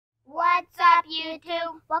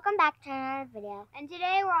YouTube? Welcome back to another video. And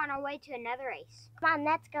today we're on our way to another race. Come on,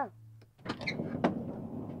 let's go.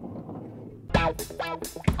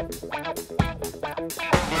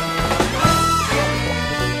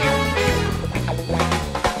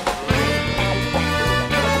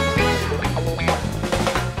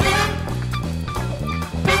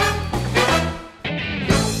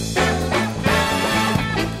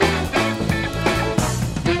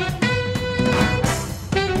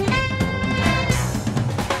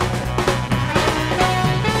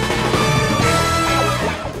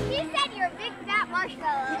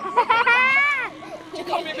 You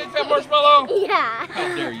call me a big fat marshmallow? Yeah.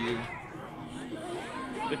 How dare you?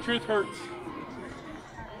 The truth hurts.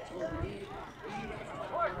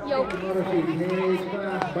 Yo. What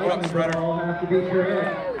up, Shredder?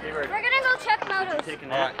 We're gonna go check motos.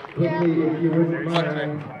 Alright. Yeah.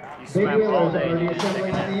 You slept all day and you're just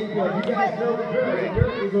taking it.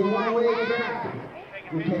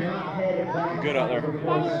 Good out there.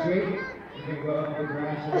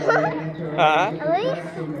 At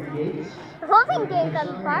least the whole thing didn't come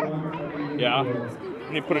apart. Yeah.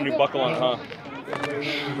 You need to put a new buckle on it, huh?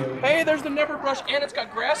 Hey, there's the never brush, and it's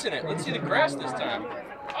got grass in it. Let's see the grass this time.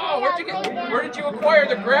 Oh, where did you acquire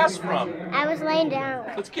the grass from? I was laying down.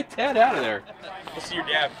 Let's get that out of there. Let's see your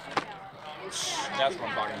dad. That's what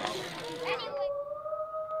I'm talking about.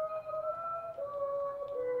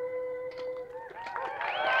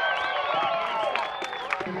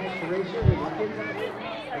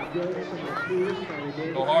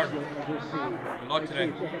 Go hard. Good luck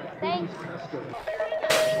today. Thanks.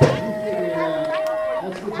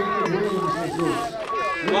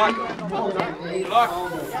 Good luck. Good luck.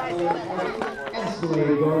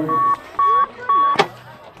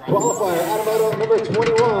 Qualifier out of moto number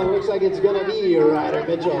 21. Looks like it's going to be Ryder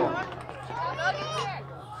Mitchell.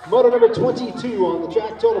 Moto number 22 on the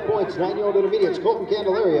track. Total points, 9-year-old intermediates, Colton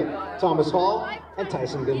Candelaria, Thomas Hall, and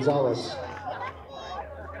Tyson Gonzalez.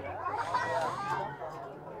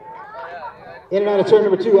 In and out of turn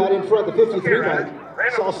number 2, out in front, the 53 bike.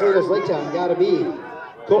 Sausalito's Lake Town, gotta be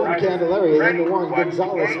Colton Candelaria in the 1,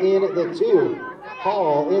 Gonzalez in the 2,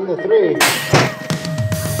 Hall in the 3.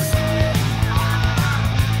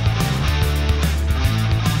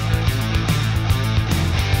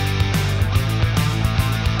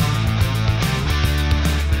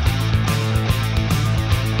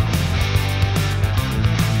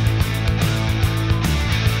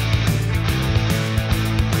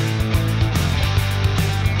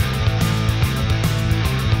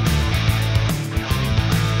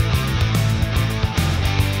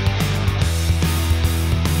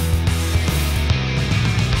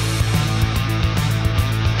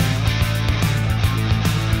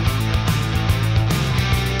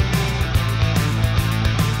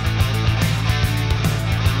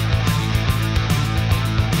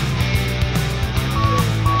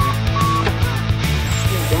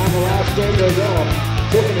 Game goes up.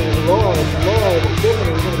 Tiffany and Lloyd,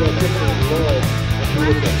 Tiffany, we're going to go Tiffany and Lloyd.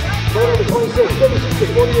 Moto number 26, 36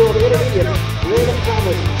 to 40-year-old intermediate, Raymond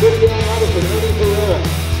Thomas, Vivian Robinson, Ernie Pereira,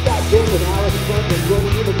 Scott Jameson, Alice Franklin,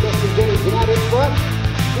 Jordan Even, Justin Jennings, and out in front,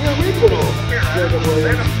 the original Jacob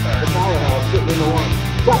Williams, the powerhouse, sitting in the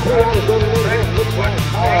 1. Top 3 riders going in there, looks like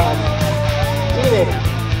teammate.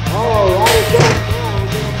 Oh, riders going down,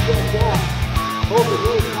 we're going to check that. Hope it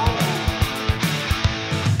really powerhouse.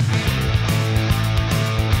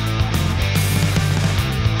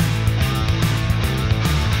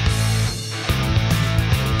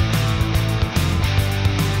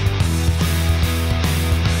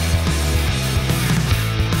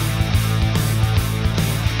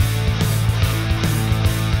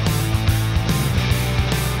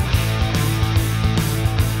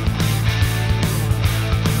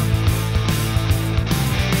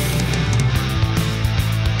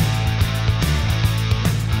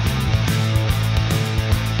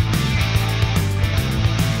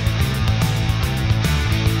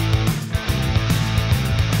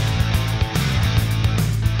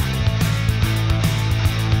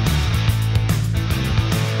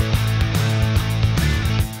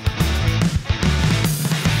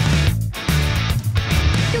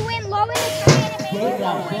 Yeah,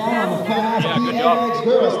 good job.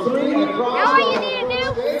 Now all you need to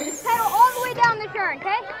do is pedal all the way down the turn,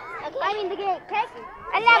 okay? I mean the gate, okay?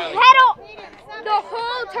 And then pedal the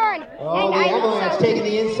whole turn. Oh, the Avalanche taking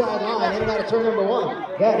the inside line, in and out of turn number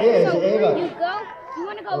 1. That is Ava. You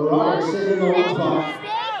want to go Robert sitting in the 1 spot.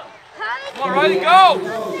 Come on, Riley, go!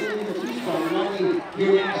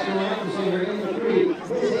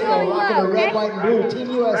 Rocking the red, white, and blue Team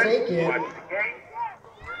USA kid.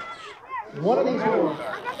 One of these four.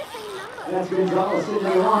 That's Gonzalez sitting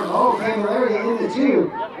there on. Oh, Candelaria in the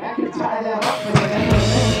 2. That could tie that up for the end of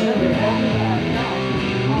the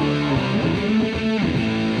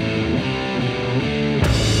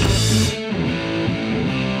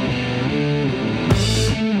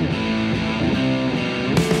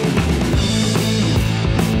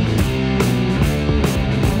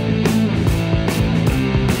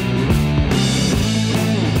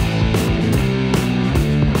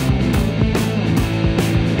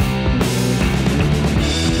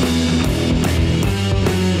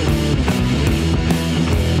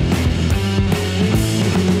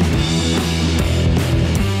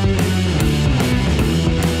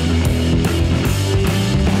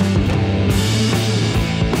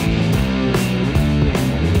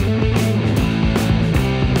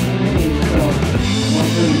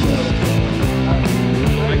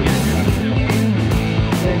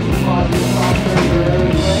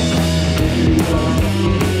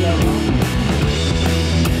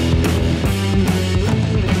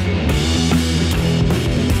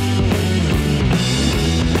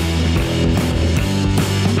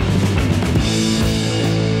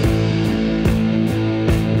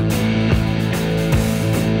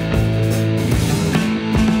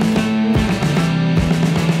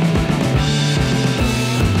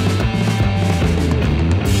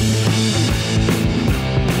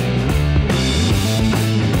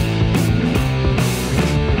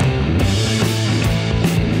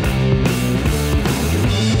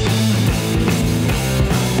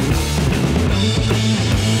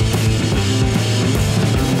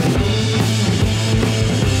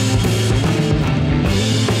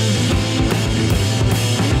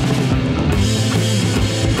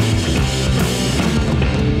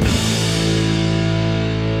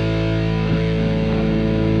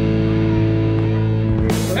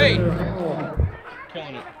Hey!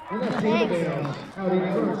 Killing it.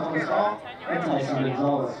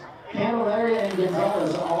 Candelaria and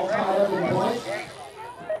Gonzalez all tied up in points.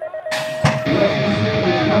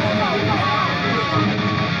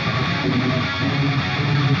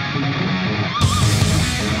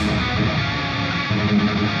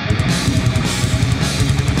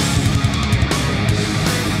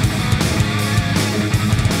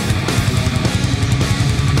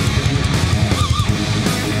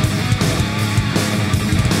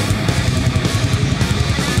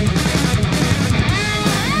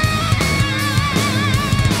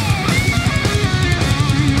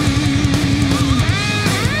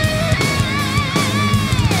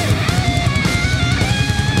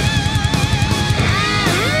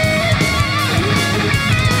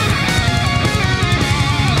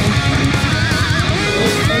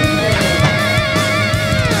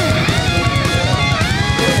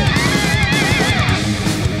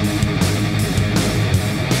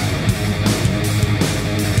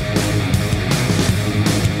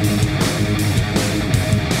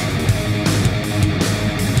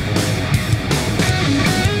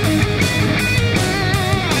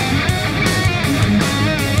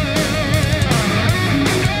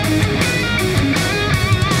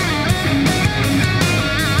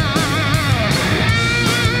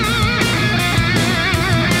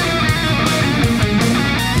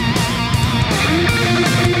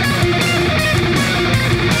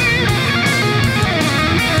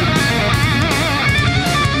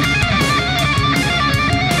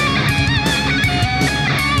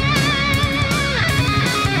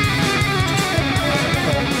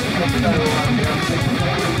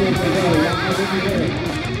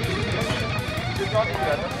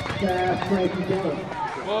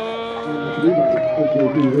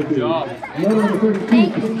 Good job.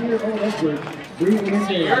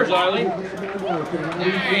 See yours, Iley.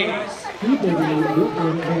 Nice.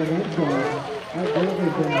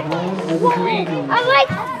 Sweet. I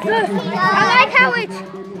like how it's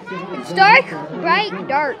dark, bright,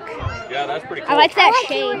 dark. Yeah, that's pretty cool. I like that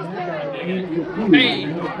shade. Hey,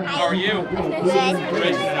 how are you? Good.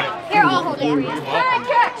 Here, I'll hold it.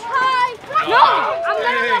 Hi. No, I'm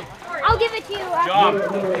gonna. I'll give it to you. Job.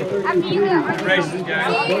 After you get Races,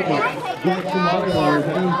 guys.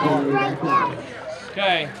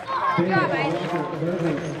 Okay.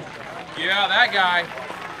 Yeah, that guy.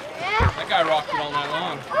 That guy rocked it all night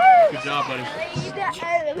long. Good job, buddy.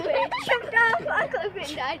 Jumped off a cliff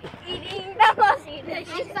and died eating the mossy.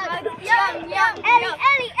 Yum, yum, Ellie,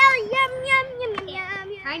 yum.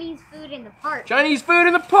 Chinese food in the park. Chinese food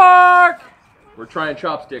in the park. We're trying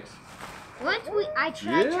chopsticks. Once I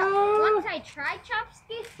tried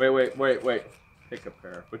chopsticks. Wait. Pick a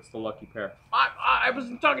pair. What's the lucky pair? I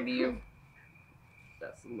wasn't talking to you.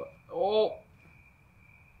 That's the luck. Oh.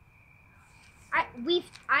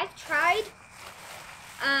 I've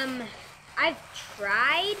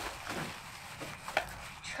tried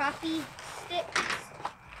choppy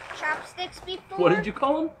chopsticks before. What did you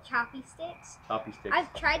call them? Choppy sticks. Choppy sticks.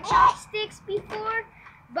 I've tried chopsticks before,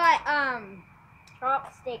 but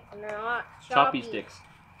chopsticks, not choppy sticks.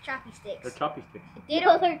 Choppy sticks. They're choppy sticks. They're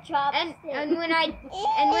chopsticks. And when I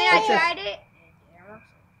tried it,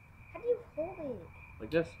 how do you hold it?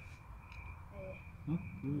 Like this.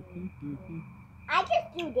 I just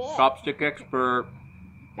do this. Chopstick expert.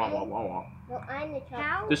 Wah, wah, wah, wah. Well, I'm the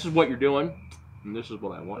chopstick. This is what you're doing, and this is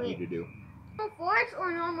what I want you to do. Normal forks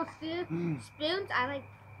or normal spoons? I like.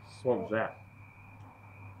 What was that?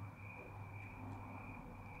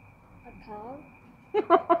 A car.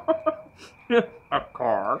 A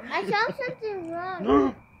car. I saw something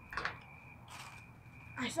wrong.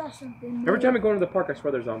 I saw something. Every time I go into the park, I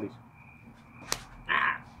swear there's zombies.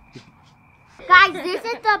 Guys, this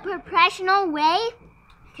is the professional way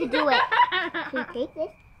to do it. So you take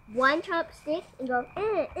this one chopstick and go.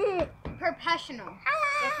 Professional.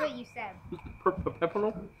 That's what you said.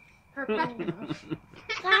 Professional? Professional.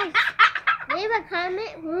 Guys, leave a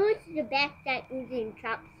comment. Who's the best at using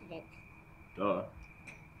chopsticks? Duh.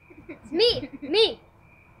 It's me. Me.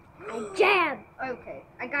 I jab. Okay,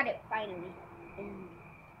 I got it finally.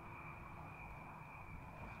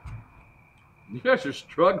 You guys are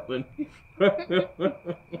struggling. It's our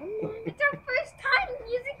first time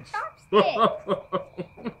using chopsticks.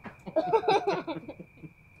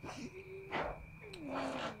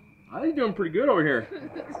 I think you're doing pretty good over here.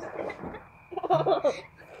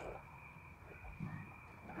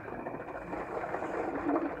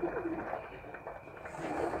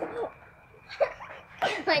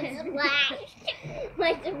 Mine splashed.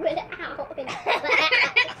 Mine went out and splashed.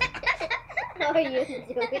 How are you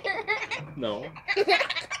doing? No.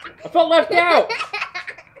 I felt left out.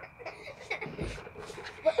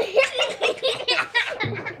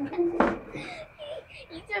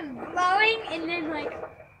 He's just blowing and then like.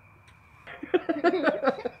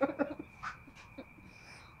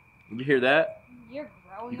 You hear that? You're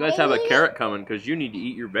growing. You guys have a carrot coming because you need to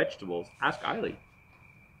eat your vegetables. Ask Iley.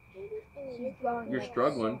 You're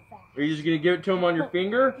struggling. Are you just going to give it to him on your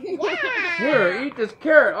finger? Yeah. Here, eat this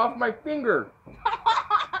carrot off my finger.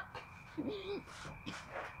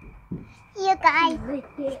 You guys.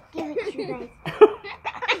 Give it to you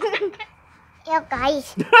guys. You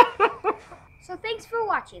guys. So thanks for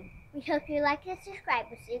watching. We hope you like and subscribe.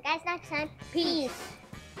 We'll see you guys next time. Peace.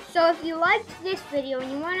 So if you liked this video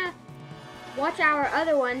and you want to watch our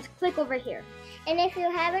other ones, click over here. And if you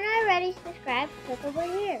haven't already subscribed, click over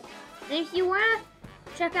here. And if you want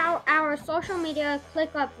to check out our social media,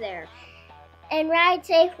 click up there. And ride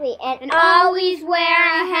safely and always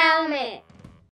wear a helmet.